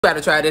About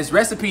to try this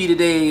recipe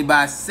today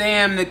by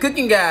Sam the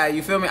cooking guy.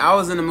 You feel me? I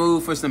was in the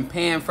mood for some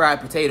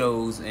pan-fried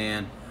potatoes,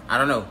 and I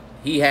don't know.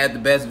 He had the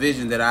best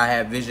vision that I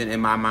have vision in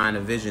my mind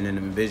of vision and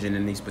envision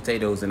in these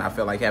potatoes, and I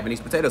felt like having these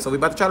potatoes. So we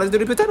about to try. Let's do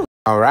the potatoes.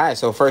 All right,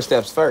 so first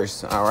steps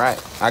first. All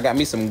right, I got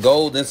me some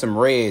gold and some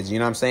reds. You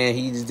know what I'm saying?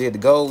 He just did the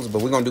golds,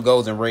 but we're gonna do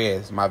golds and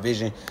reds. My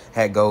vision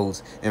had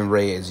golds and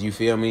reds. You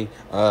feel me?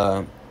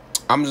 I'm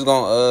just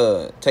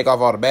gonna take off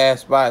all the bad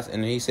spots,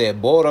 and he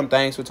said boil them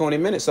things for 20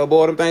 minutes. So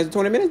boil them things for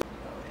 20 minutes.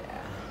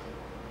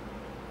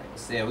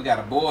 Yeah, we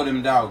gotta boil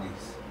them doggies.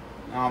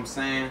 You know what I'm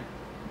saying?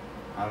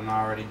 I done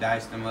already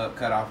diced them up,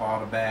 cut off all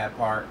the bad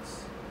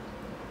parts.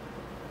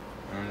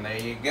 And there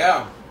you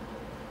go.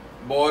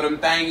 Boil them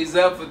thingies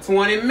up for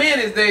 20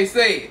 minutes, they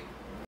said.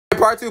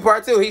 Part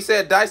two. He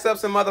said dice up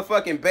some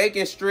motherfucking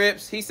bacon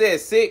strips. He said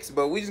 6,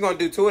 but we just gonna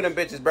do 2 of them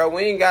bitches, bro.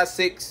 We ain't got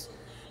 6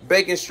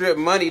 bacon strip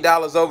money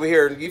dollars over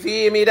here. You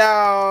feel me,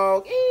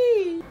 dog?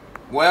 Eee.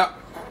 Well,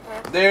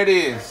 there it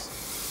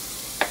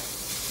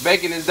is.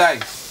 Bacon is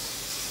diced.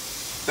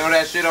 Throw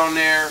that shit on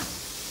there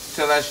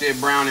till that shit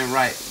brown and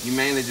right. You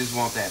mainly just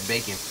want that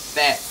bacon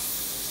fat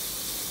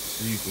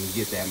so you can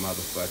get that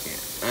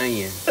motherfucking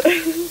onion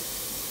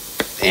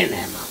in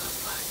that motherfucker.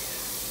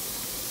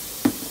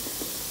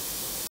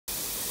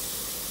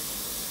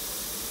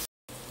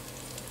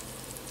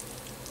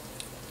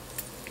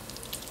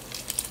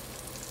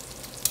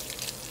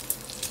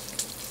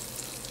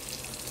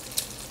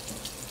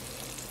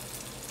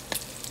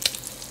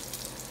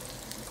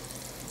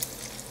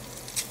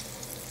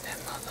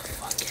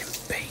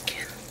 Motherfucking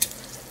bacon.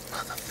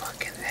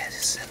 Motherfucking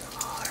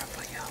ASMR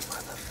for y'all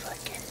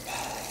motherfucking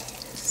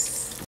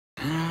ass.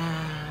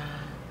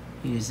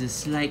 Here's a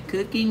slight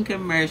cooking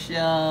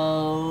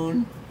commercial.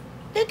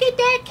 Look at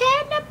that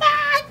candy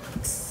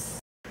box.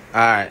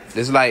 Alright,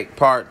 this is like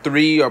part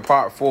 3 or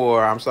part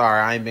 4. I'm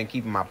sorry, I ain't been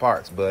keeping my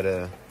parts,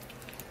 but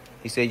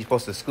he said you're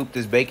supposed to scoop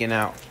this bacon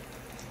out.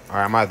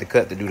 Alright, I might have to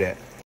cut to do that.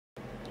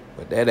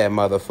 But that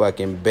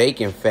motherfucking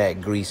bacon fat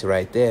grease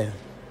right there.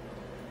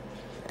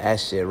 That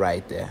shit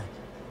right there.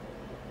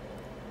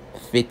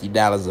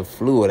 $50 a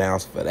fluid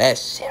ounce for that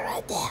shit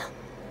right there.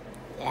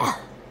 Yeah.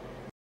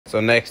 So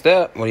next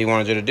up, what he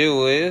wanted you to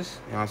do is,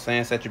 you know what I'm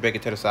saying, set your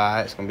bacon to the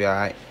side. It's gonna be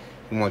alright.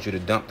 He wants you to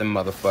dump them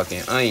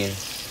motherfucking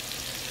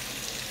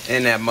onions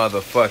in that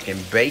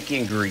motherfucking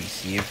bacon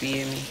grease. You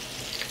feel me?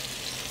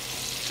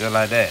 Just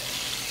like that.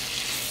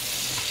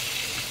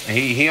 And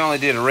he only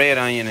did a red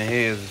onion in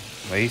his.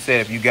 But he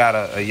said if you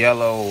got a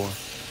yellow,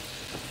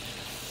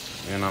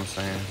 you know what I'm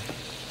saying,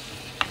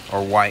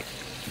 or white,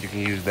 you can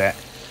use that.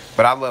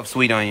 But I love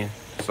sweet onion,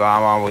 so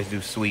I always do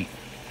sweet.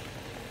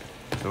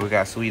 So we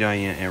got sweet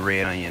onion and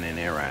red onion in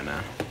there right now.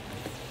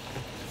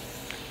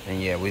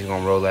 And yeah, we're just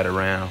gonna roll that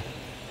around.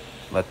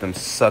 Let them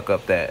suck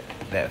up that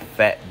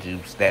fat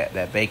juice,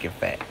 that bacon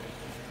fat.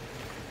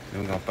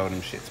 Then we're gonna throw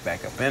them shits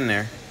back up in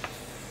there.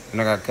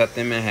 And I gotta cut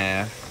them in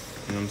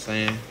half. You know what I'm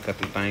saying? Cut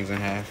them things in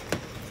half.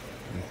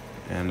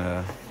 And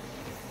yeah,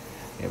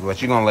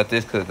 but you're gonna let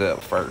this cook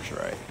up first,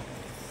 right?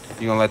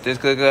 You're gonna let this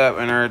cook up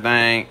and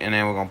everything, and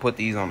then we're gonna put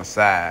these on the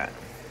side.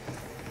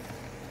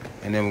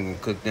 And then we're gonna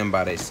cook them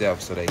by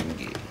themselves so they can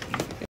get.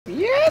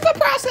 Yeah, it's a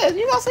process,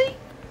 you gonna see.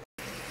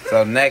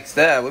 So next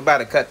up, we about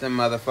to cut them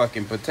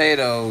motherfucking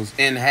potatoes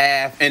in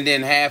half, and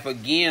then half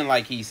again,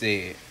 like he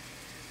said.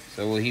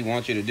 So what he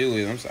wants you to do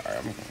is, I'm sorry,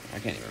 I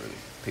can't even really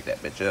pick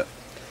that bitch up.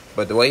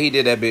 But the way he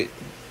did that bit,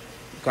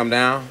 come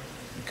down,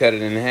 cut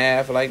it in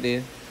half like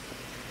this.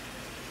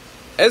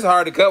 It's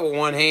hard to cut with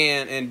one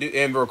hand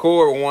and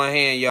record with one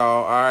hand,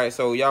 y'all. All right,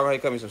 so y'all go ahead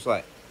and cut me some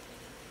slack.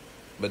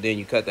 But then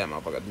you cut that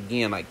motherfucker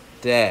again like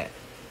that.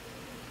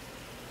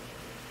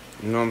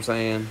 You know what I'm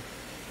saying?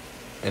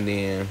 And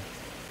then,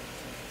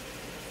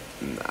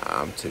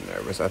 nah, I'm too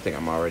nervous. I think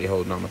I'm already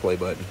holding on the play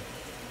button.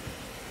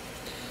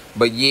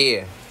 But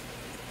yeah,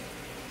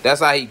 that's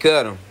how he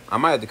cut them. I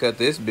might have to cut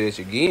this bitch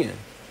again,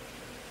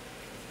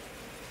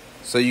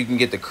 so you can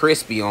get the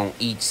crispy on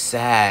each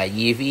side.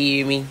 You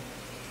feel me?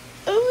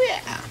 Oh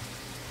yeah.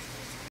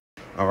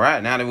 All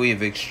right, now that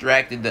we've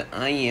extracted the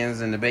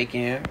onions and the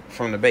bacon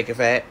from the bacon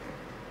fat, you know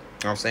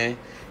what I'm saying?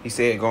 He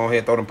said go ahead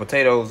and throw them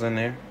potatoes in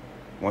there.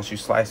 Once you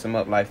slice them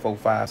up like 4 or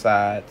 5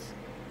 sides,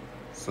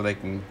 so they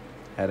can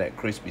have that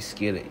crispy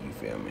skillet, you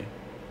feel me,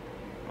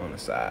 on the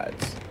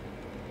sides.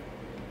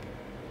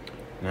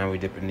 Now we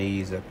dipping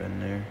these up in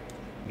there,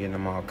 getting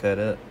them all cut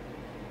up.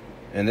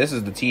 And this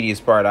is the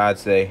tedious part, I'd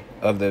say,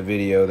 of the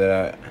video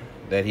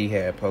that he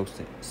had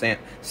posted. Sam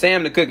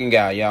the cooking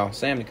guy, y'all.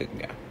 Sam the cooking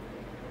guy.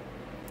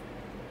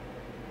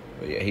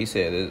 But yeah, he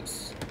said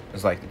it's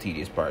like the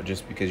tedious part,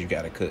 just because you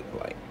gotta cook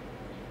like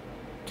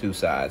 2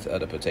 sides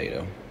of the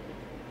potato.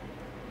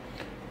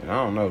 And I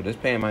don't know, this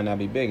pan might not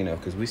be big enough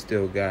because we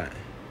still got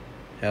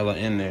hella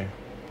in there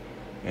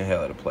and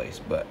hella the place.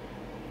 But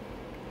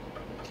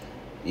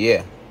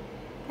yeah,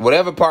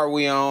 whatever part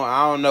we on,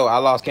 I don't know. I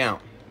lost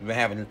count. Been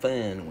having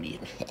fun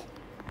with it.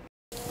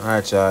 All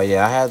right, y'all.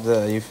 Yeah, I had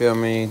to, you feel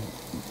me,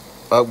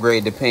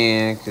 upgrade the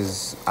pan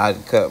because I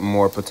cut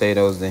more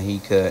potatoes than he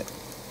cut.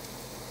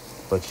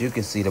 But you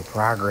can see the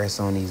progress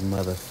on these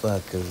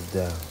motherfuckers,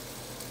 though.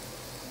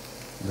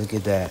 Look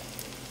at that.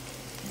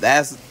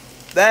 That's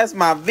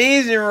my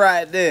vision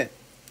right there.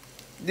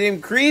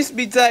 Them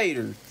crispy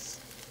taters.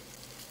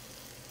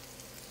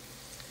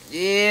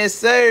 Yes,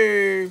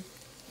 sir.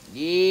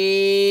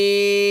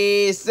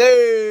 Yes,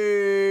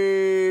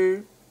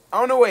 sir.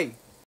 On the way.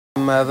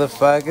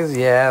 Motherfuckers,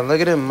 yeah.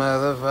 Look at them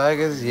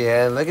motherfuckers,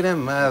 yeah. Look at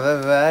them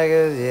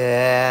motherfuckers,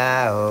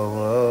 yeah. Oh,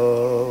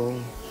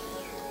 whoa.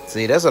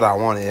 See, that's what I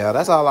wanted, y'all.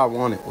 That's all I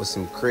wanted was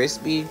some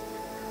crispy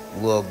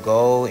little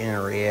gold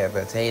and red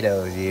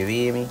potatoes, you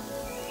feel me?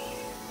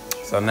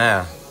 So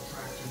now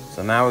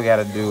we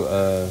gotta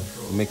do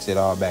mix it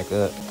all back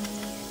up.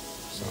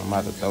 So I'm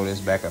about to throw this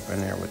back up in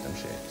there with them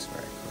shits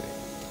right quick.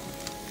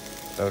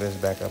 Throw this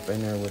back up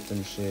in there with them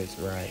shits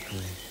right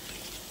quick.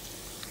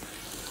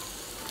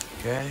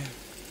 Okay.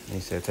 He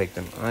said take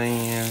them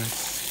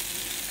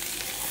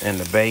onions and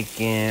the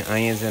bacon,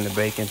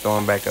 throw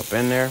them back up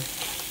in there.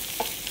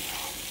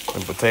 The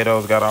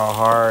potatoes got all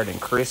hard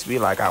and crispy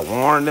like I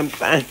wanted them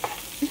things.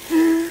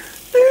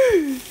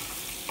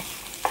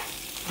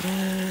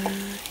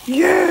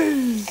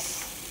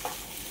 Yes.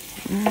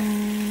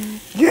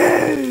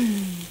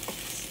 Yes.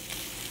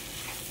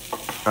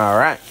 All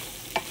right.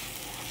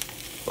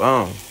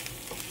 Boom.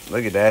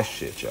 Look at that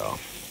shit, y'all.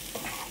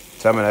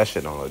 Tell me that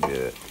shit don't look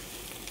good.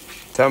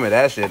 Tell me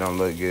that shit don't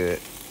look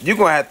good. You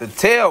gonna have to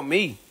tell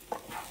me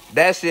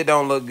that shit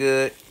don't look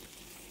good.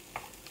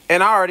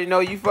 And I already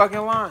know you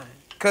fucking lying.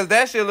 Cause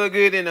that shit look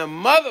good in a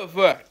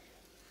motherfucker.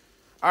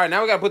 All right,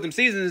 now we gotta put them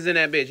seasonings in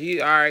that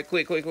bitch. All right,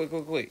 quick.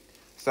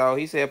 So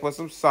he said put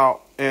some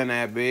salt in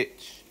that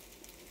bitch.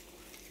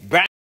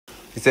 Bam.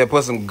 He said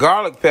put some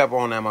garlic pepper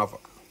on that motherfucker.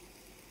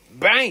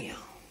 Bam.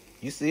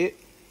 You see it?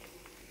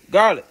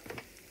 Garlic.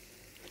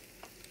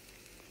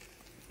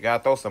 You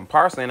gotta throw some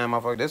parsley in that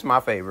motherfucker. This is my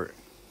favorite.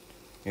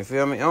 You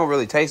feel me? It don't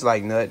really taste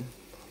like nothing.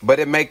 But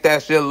it make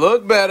that shit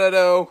look better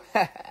though.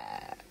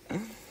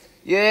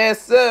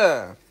 Yes,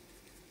 sir.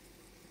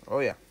 Oh,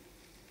 yeah.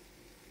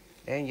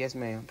 And yes,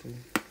 ma'am, too.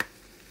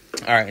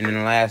 All right, and then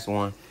the last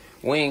one.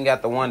 We ain't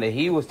got the one that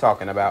he was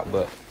talking about,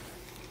 but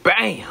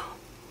bam!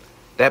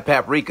 That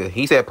paprika.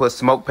 He said put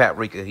smoked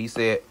paprika. He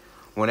said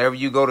whenever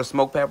you go to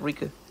smoked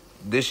paprika,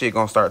 this shit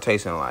gonna start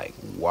tasting like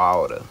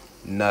water.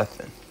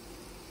 Nothing.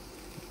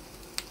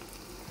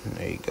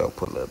 There you go.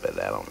 Put a little bit of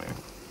that on there.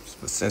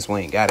 But since we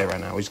ain't got it right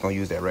now, we just gonna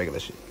use that regular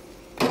shit.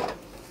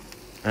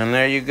 And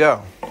there you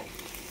go.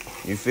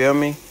 You feel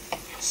me?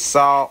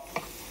 Salt.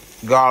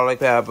 Garlic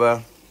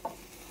pepper,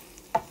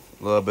 a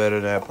little bit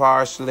of that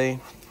parsley.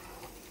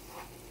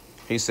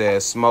 He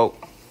said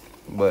smoke,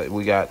 but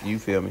we got, you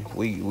feel me?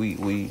 We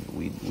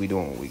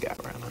doing what we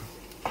got right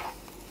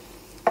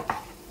now.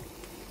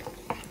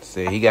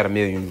 Said he got 1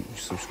 million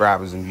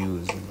subscribers and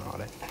views and all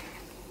that.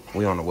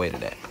 We on the way to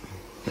that.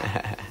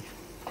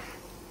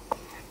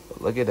 But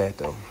look at that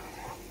though.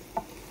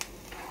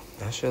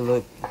 That should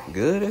look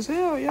good as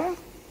hell, y'all.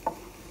 I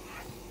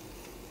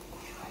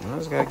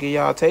just gotta give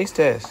y'all a taste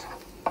test.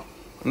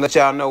 And let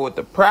y'all know what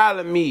the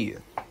problem is.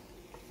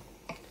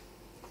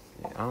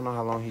 Yeah, I don't know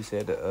how long he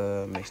said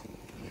to mix,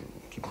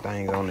 keep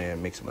things on there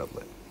and mix them up,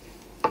 but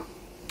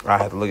I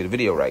have to look at the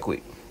video right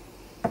quick.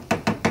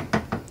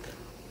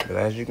 But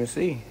as you can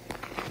see,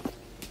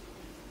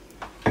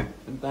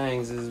 them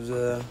things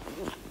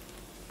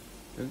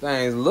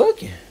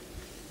looking.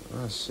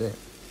 Oh shit.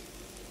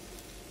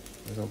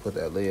 I'm gonna put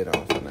that lid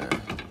on for now.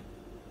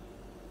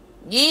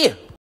 Yeah.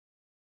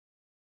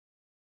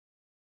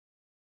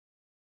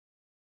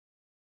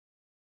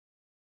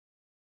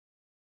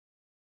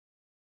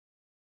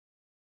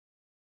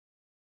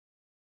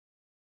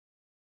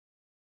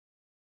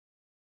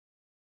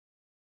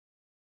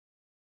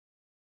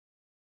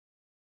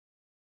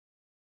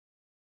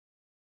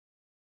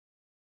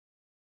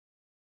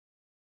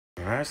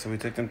 Alright, so we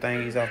took them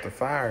thingies off the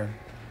fire.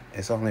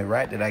 It's only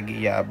right that I give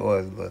y'all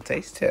boys a little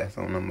taste test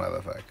on them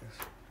motherfuckers.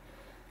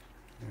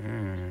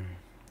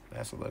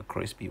 That's a little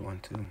crispy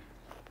one too.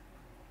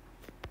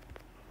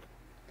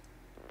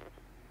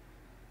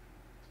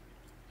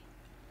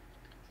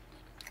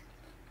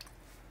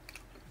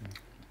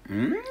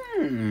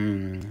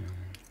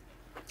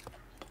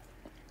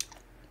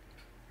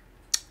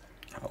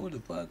 Hold the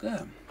fuck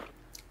up.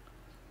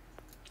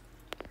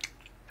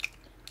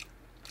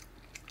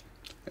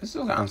 It's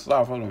still kind of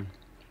soft, hold on.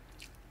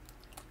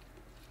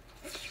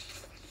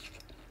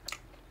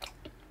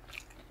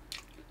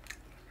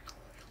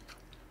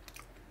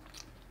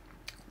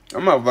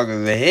 Them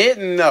motherfuckers are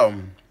hitting though.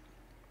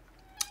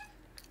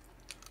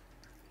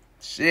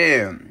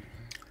 Shit.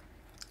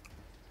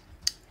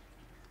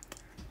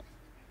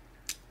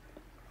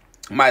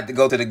 Might have to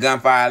go to the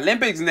Gunfire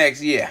Olympics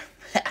next year.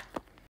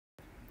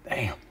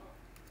 Damn.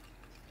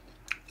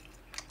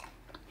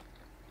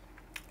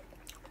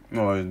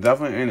 No, it's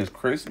definitely ain't as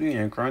crispy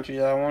and crunchy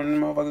as I wanted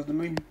them motherfuckers to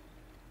be.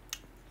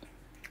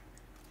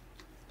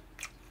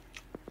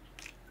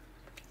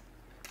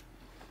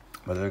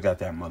 But they got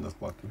that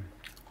motherfucking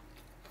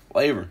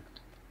flavor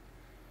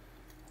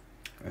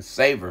and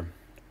savor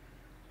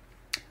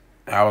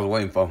I was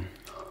waiting for.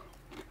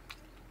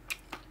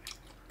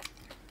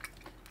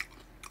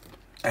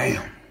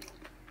 Damn.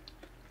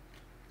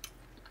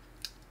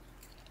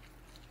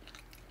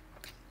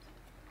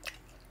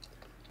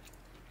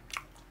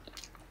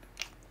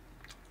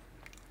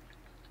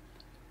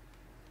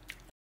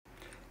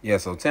 Yeah,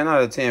 so 10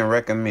 out of 10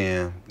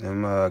 recommend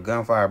them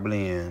Gunfire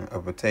blend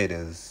of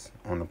potatoes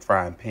on the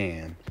frying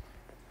pan.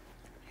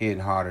 Hitting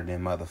harder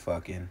than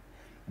motherfucking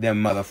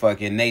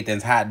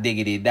Nathan's Hot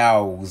Diggity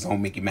Dogs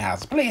on Mickey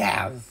Mouse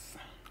Playhouse.